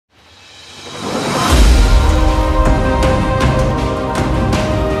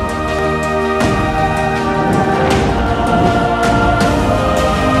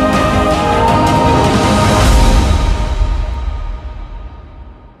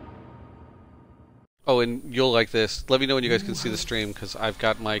Oh, and you'll like this. Let me know when you guys can see the stream, because I've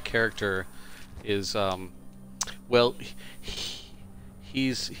got my character is, well,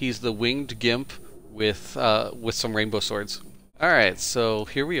 he's the winged gimp with some rainbow swords. Alright, so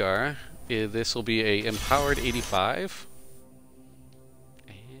here we are. This will be a empowered 85.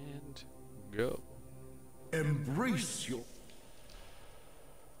 And go. Embrace your...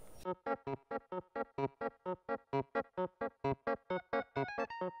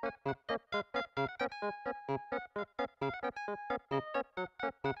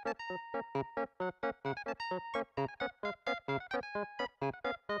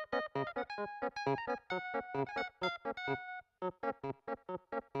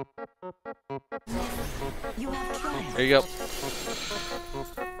 There you go.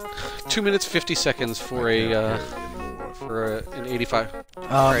 2 minutes 50 seconds for an 85.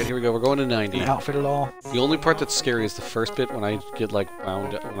 All right, here we go. We're going to 90. Outfit at all? The only part that's scary is the first bit when I get like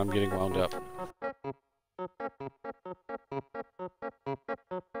wound up, when I'm getting wound up.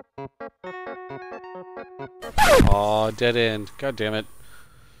 Aw, dead end. God damn it.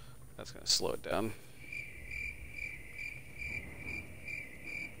 That's gonna slow it down.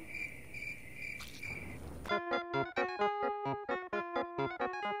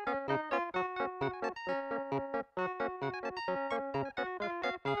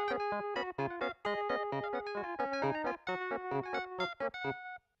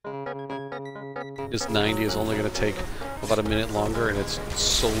 This 90 is only going to take about a minute longer, and it's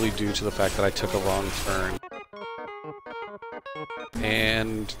solely due to the fact that I took a wrong turn.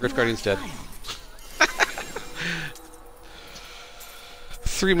 And Rift Guardian's dead.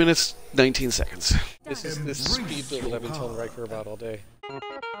 3 minutes, 19 seconds. This is this speed build that I've been telling Riker about all day.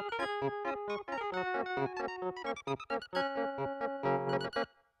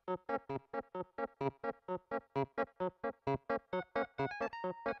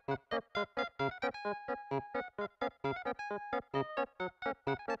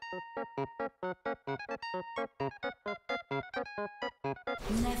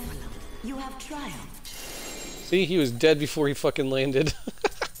 You have triumphed. See, he was dead before he fucking landed.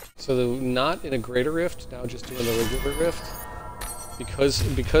 So not in a greater rift, now just doing the regular rift.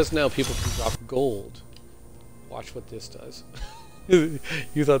 Because now people can drop gold. Watch what this does. You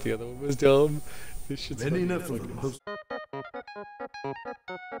thought the other one was dumb. This shit's because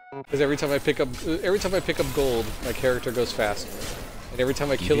every time I pick up gold, my character goes faster. And every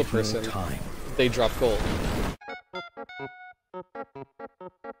time I kill a person, they drop gold.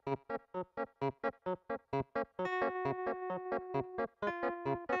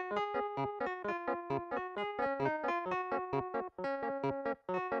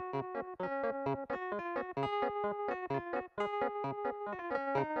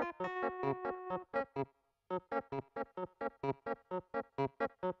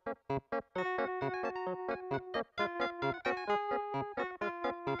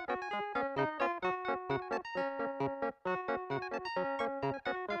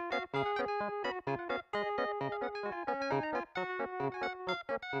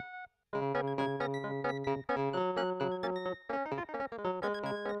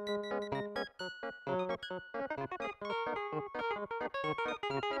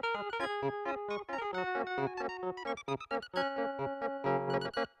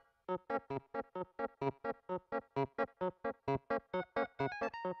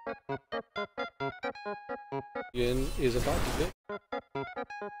 Is about to get.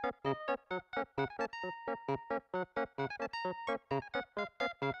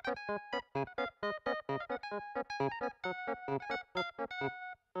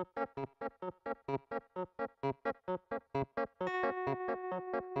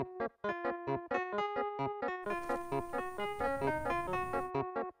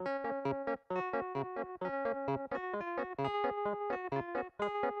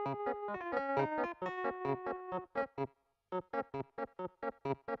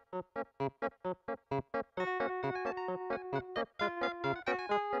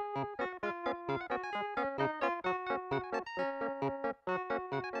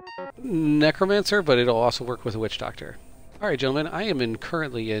 Necromancer, but it'll also work with a Witch Doctor. Alright, gentlemen, I am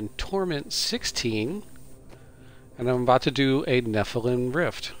currently in Torment 16, and I'm about to do a Nephilim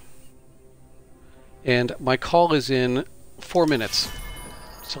Rift. And my call is in 4 minutes.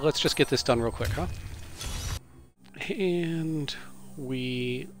 So let's just get this done real quick, huh? And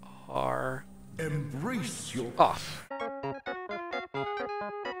we are Embrace your... off.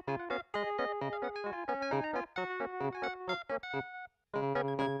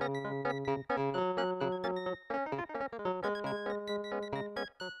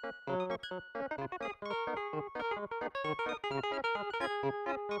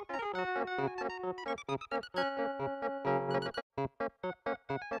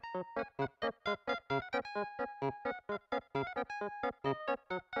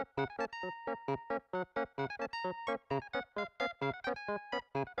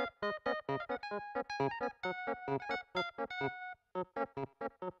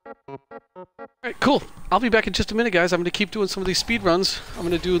 Alright, cool. I'll be back in just a minute, guys. I'm going to keep doing some of these speed runs. I'm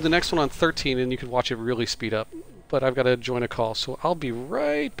going to do the next one on 13, and you can watch it really speed up. But I've got to join a call, so I'll be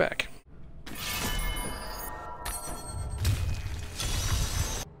right back.